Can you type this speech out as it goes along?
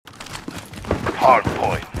Hard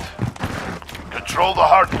point. Control the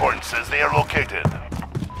hard points as they are located.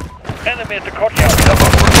 Enemy at the courtyard.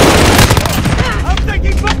 I'm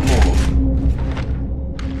taking fire!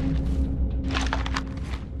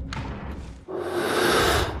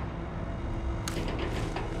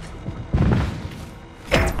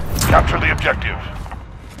 Capture the objective.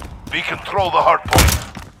 We control the hard point.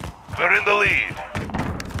 We're in the lead.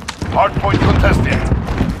 Hard point contested.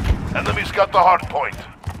 Enemy's got the hard point.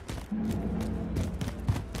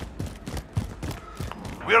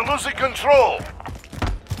 We are losing control.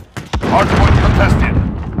 Hard point contested.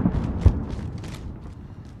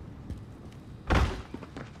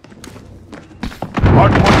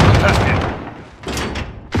 Hard point contested.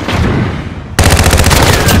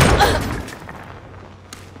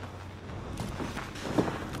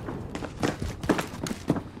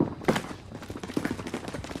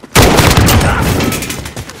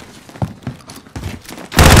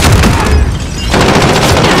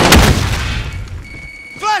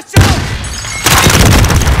 Flash out!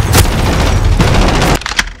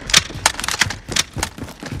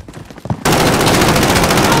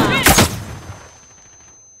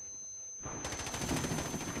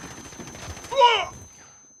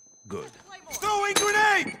 Good. Throwing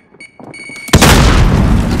grenade!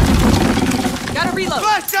 Gotta reload.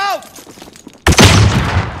 Flash out!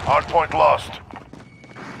 Hard point lost.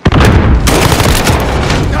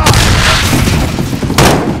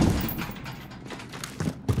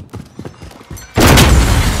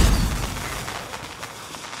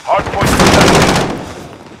 Hard point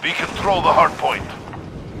contested. We control the hard point.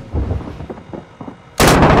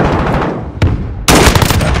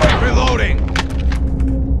 Reloading!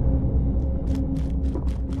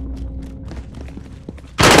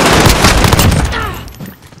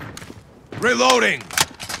 Reloading!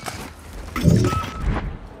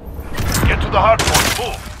 Get to the hard point.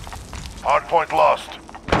 Move. Hard point lost.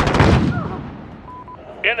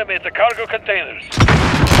 Enemy at the cargo containers.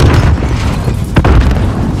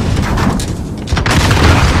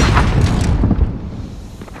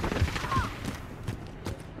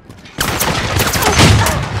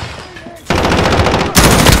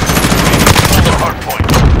 Hard point.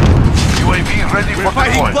 UAV ready We're for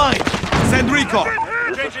fighting deployment. blind! Send recon!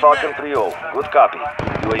 This is Falcon 3-0. Good copy.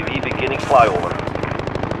 UAV beginning flyover.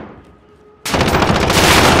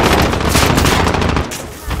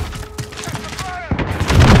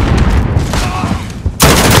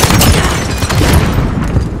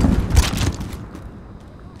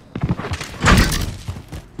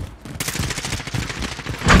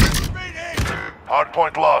 Hard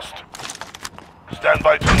point lost. Stand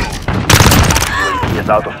by to move. UAV is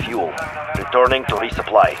out of fuel. Returning to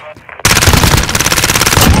resupply.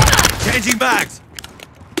 Changing bags!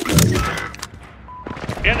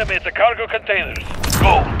 Enemy at the cargo containers.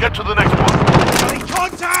 Go. Get to the next one. Getting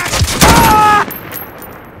contact!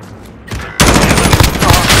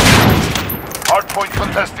 Hard point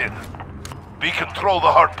contested. We control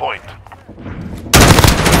the hard point.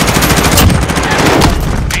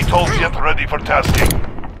 VTOL jet ready for tasking.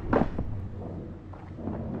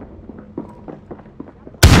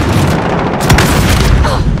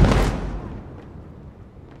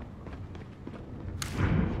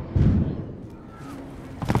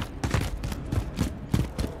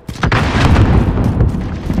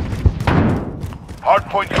 Hard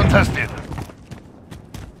point contested.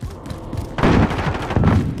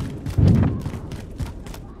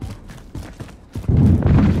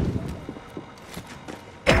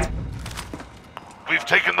 We've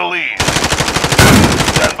taken the lead.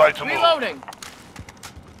 Stand by to move. Reloading.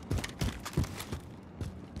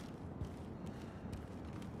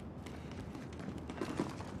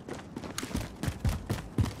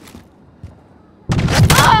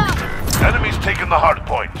 Enemy's taken the hard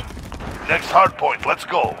point. Next hard point, let's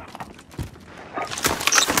go.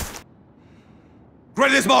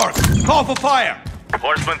 Grid is marked! Call for fire!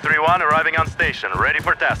 Horseman 3-1 arriving on station, ready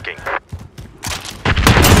for tasking.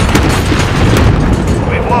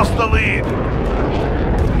 We've lost the lead.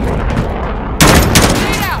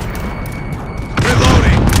 Get out.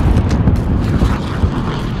 Reloading!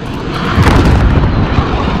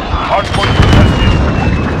 Hard point contested.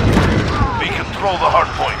 We control the hard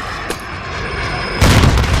point.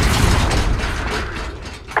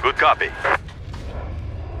 Good copy.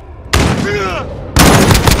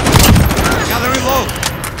 Gathering low!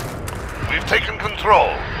 We've taken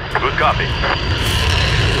control. Good copy.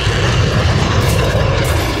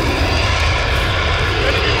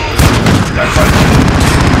 Stand by.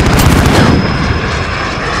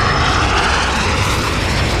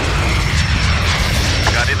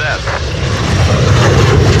 Copy that.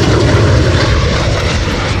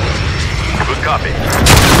 Good copy.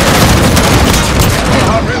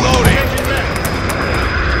 I'm reloading.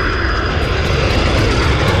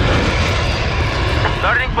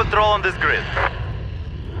 Starting patrol on this grid.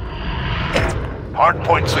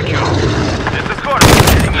 Hardpoint secure. This is Gordon.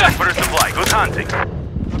 Heading back for a supply. Good hunting.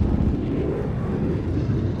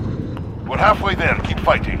 We're halfway there. Keep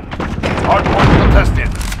fighting. Hardpoint contested.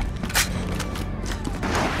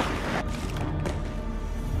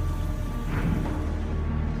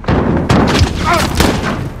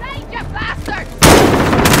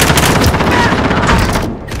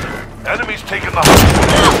 Enemies taking the hardpoint.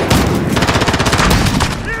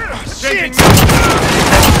 Shit!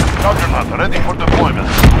 Juggernaut ready for deployment.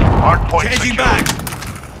 Hardpoint Changing secure. back.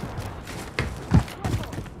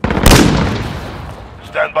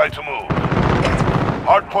 Stand by to move.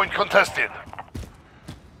 Hardpoint contested.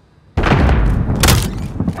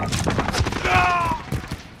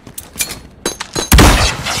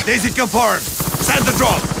 Daisy confirmed. Send the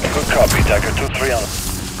drop. Good copy, Dagger 2-3 on.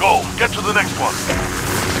 Go. Get to the next one.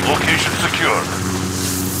 Location secured.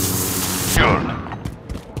 Secured.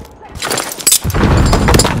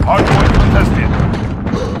 Hardpoint contested.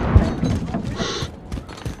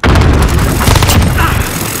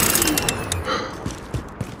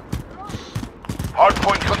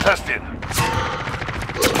 Hardpoint contested.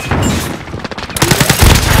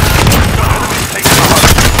 Enemies taking the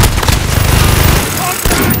hardpoint.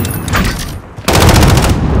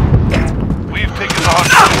 We've taken the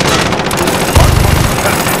hardpoint. Hardpoint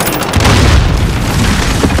contested.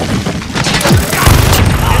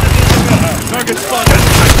 Target spotted.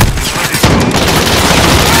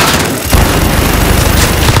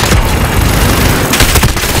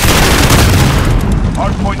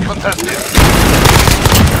 Hardpoint contested.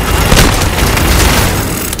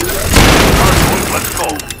 Hardpoint, let's go.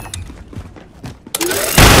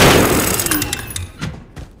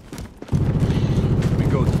 We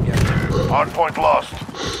go together. Hardpoint lost.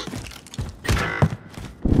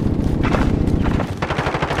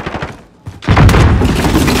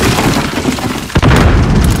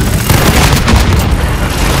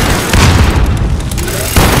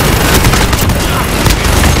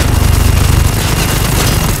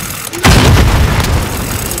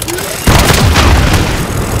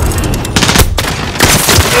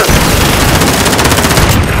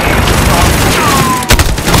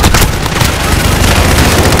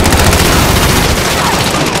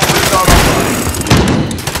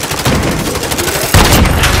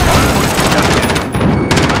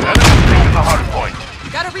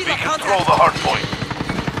 Control the hardpoint.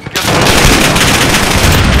 Get the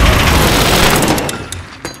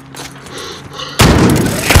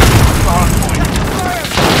hardpoint.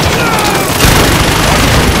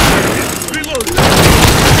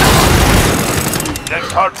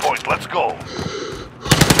 Next hardpoint, let's go.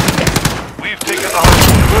 We've taken the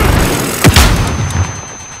hardpoint.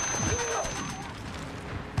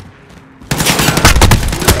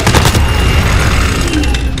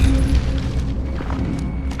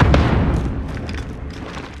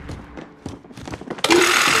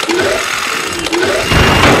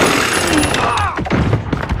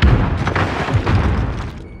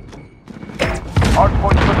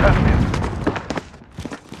 Hardpoint contested.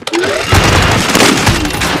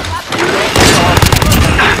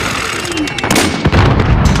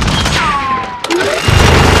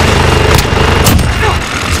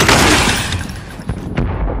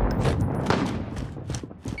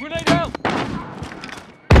 Grenade out.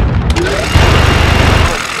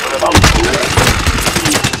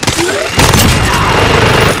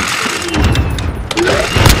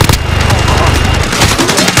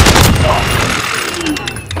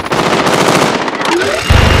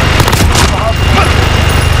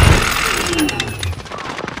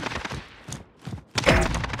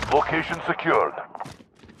 Location secured.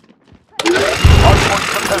 Hardpoint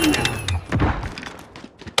contested.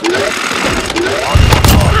 Hardpoint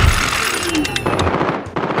lost.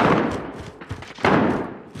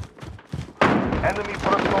 Enemy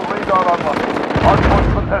personal radar unlocked. Hardpoint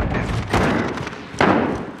contested.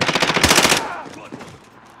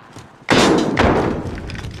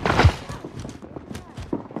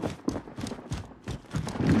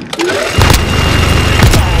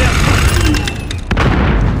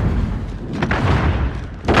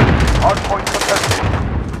 Hardpoint contested.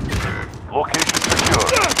 Location secure.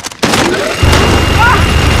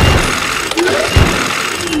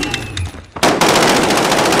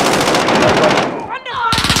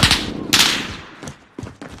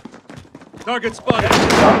 Target spotted.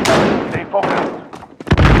 Stay focused.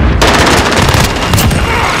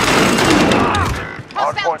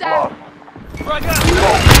 Hardpoint down. lost. Frag out.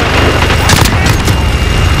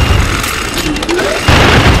 Go.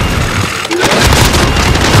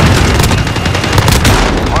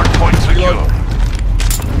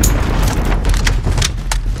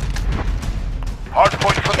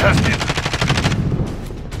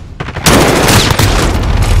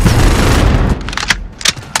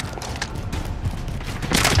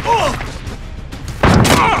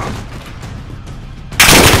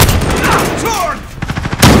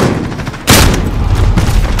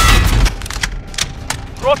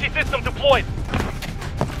 Rossi system deployed.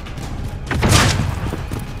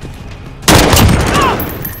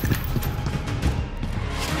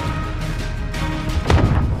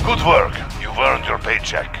 Good work. You've earned your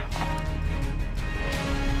paycheck.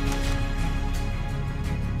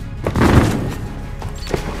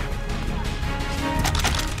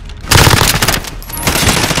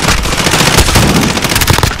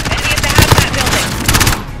 Enemy at the hazmat building.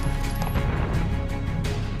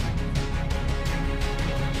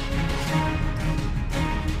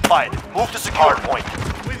 Fine. Move to secure point.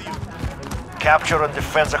 Capture and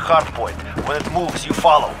defend the hard point. When it moves, you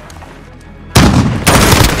follow.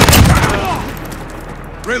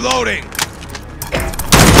 Reloading!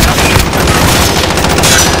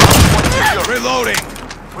 Reloading!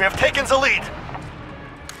 We have taken the lead.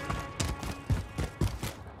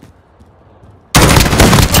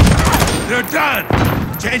 They're done!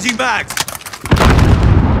 Changing backs!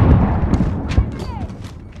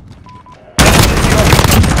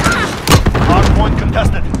 Hard point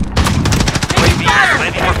contested. UAV is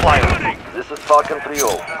ready for flight. This is Falcon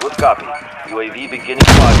 3-0. Good copy. UAV beginning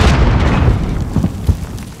flight.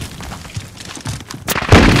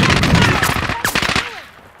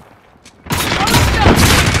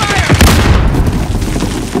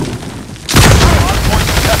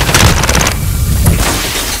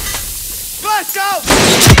 Flash out!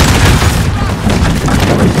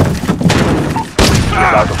 Is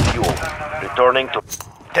out of fuel. Returning to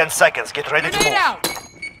 10 seconds. Get ready to Grenade move. out!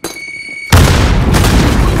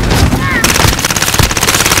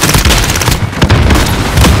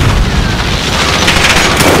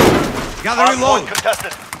 Gotta Hard reload! point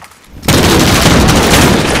contested.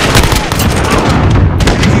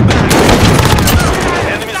 Changing backs!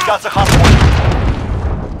 Enemy's got the hard point.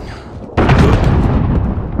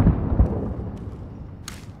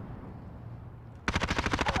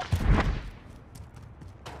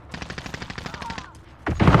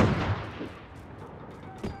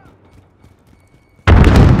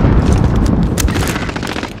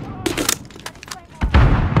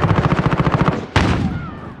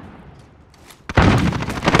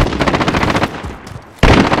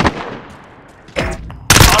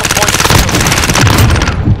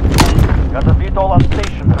 Got the VTOL on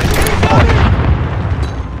station. Ready to deploy.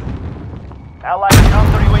 Allied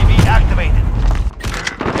counter UAV activated.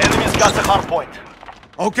 Enemy's got the hard point.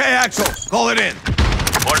 Okay, Axel, call it in.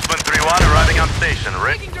 Horseman 3-1 arriving on station.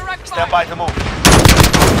 Ready. Taking direct Stand fire. by to move.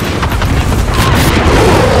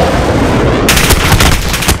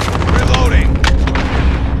 Reloading!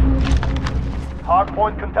 Hard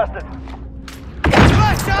point contested.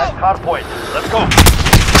 Flash Next out! hard point. Let's go.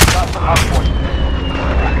 Got the hard point.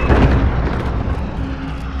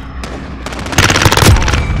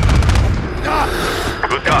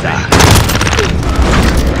 Good copy.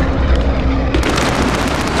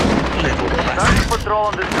 Starting patrol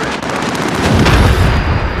on this bridge.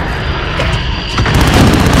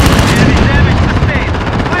 Enemy damage sustained.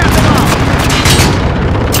 Clear them out.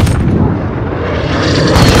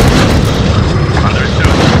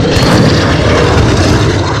 Understood.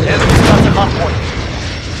 Enemy's got the hard point.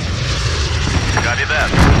 Copy that.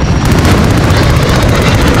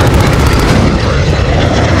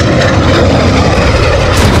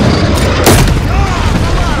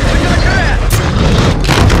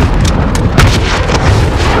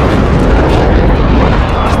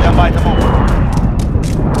 Stand by to move.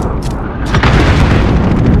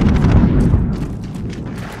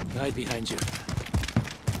 Right behind you.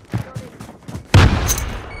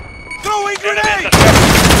 Throwing grenade!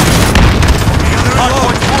 Hard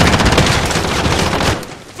point moving.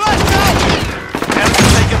 Flash out!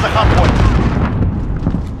 Enemy's taking the hard point.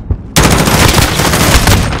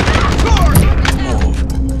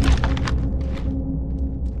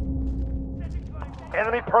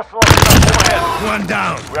 Enemy personal attack overhead. One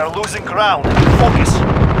down. We are losing ground. Focus.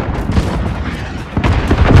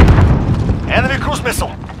 Enemy cruise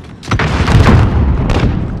missile.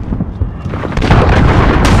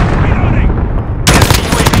 Reloading. Enemy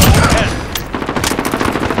UAV overhead.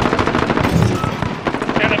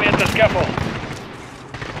 Enemy at the scaffold.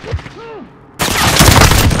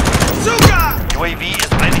 Suga! UAV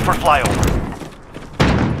is ready for flyover.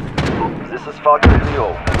 This is Falcon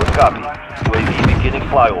 3-0. Good copy. UAV beginning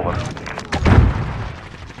flyover.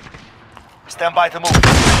 Stand by to move.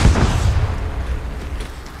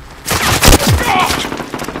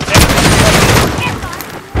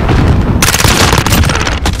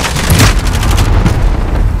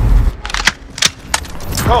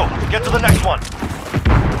 Go! Get to the next one.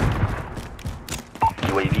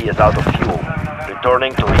 UAV is out of fuel.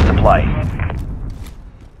 Returning to resupply.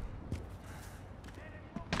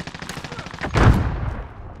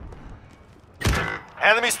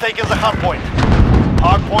 Enemies taking the hard point.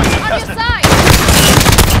 Hard point On your contested. side!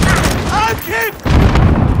 I'm hit!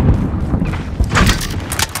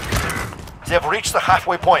 They've reached the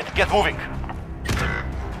halfway point. Get moving.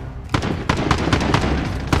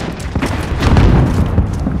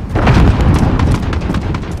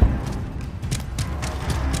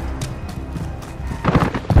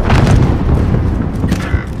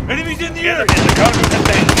 Enemies in the air! Enemy in the cargo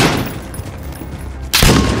container.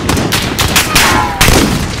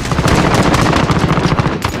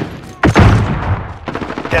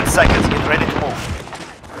 10 seconds. Get ready to move.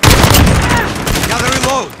 Gather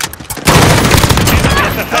reload!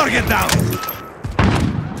 Target down!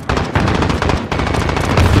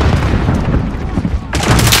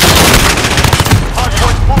 Hard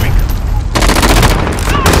point moving.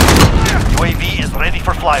 UAV is ready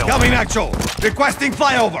for flyover. Coming actual! Requesting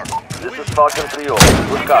flyover! This is Falcon 3-0.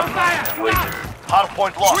 Good copy. UAV. Hard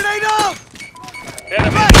point lost. Grenade out!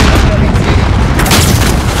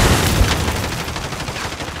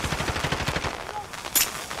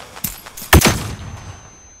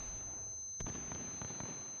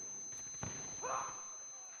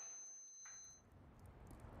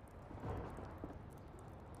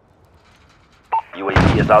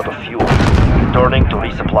 UAV is out of fuel. Returning to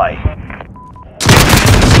resupply.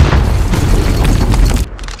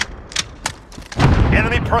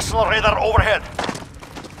 Enemy personal radar overhead.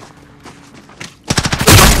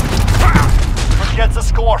 Forget the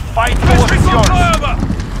score. Fight for what is yours.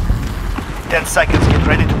 10 seconds. Get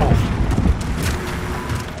ready to move.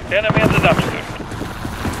 Enemy in the dumpster.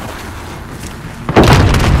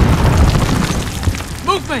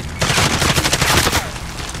 Movement!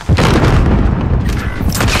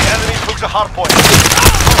 Enemy took the hard point.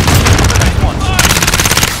 The next one.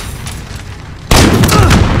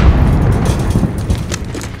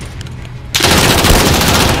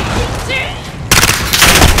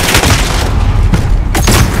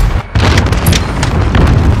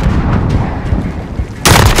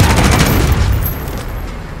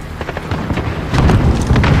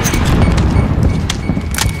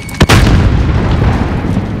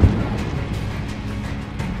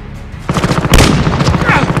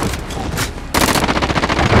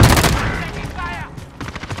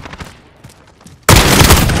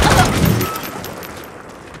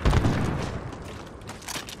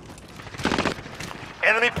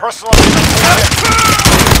 Enemy personal radar overhead.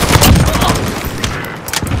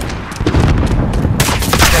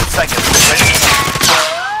 10 seconds. Get ready to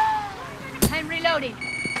move. I'm reloading.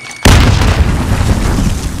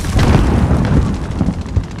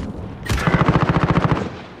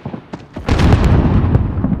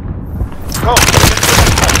 Go!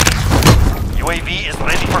 UAV is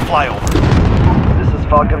ready for flyover. This is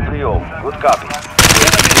Falcon 3-0. Good copy.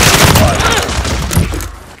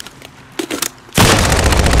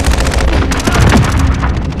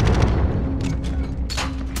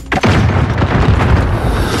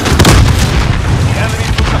 Enemy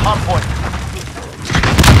took the hard point.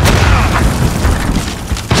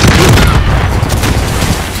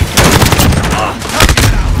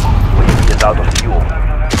 UAV is out of fuel.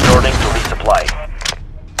 Returning to resupply.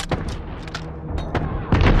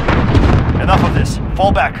 Enough of this.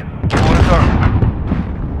 Fall back.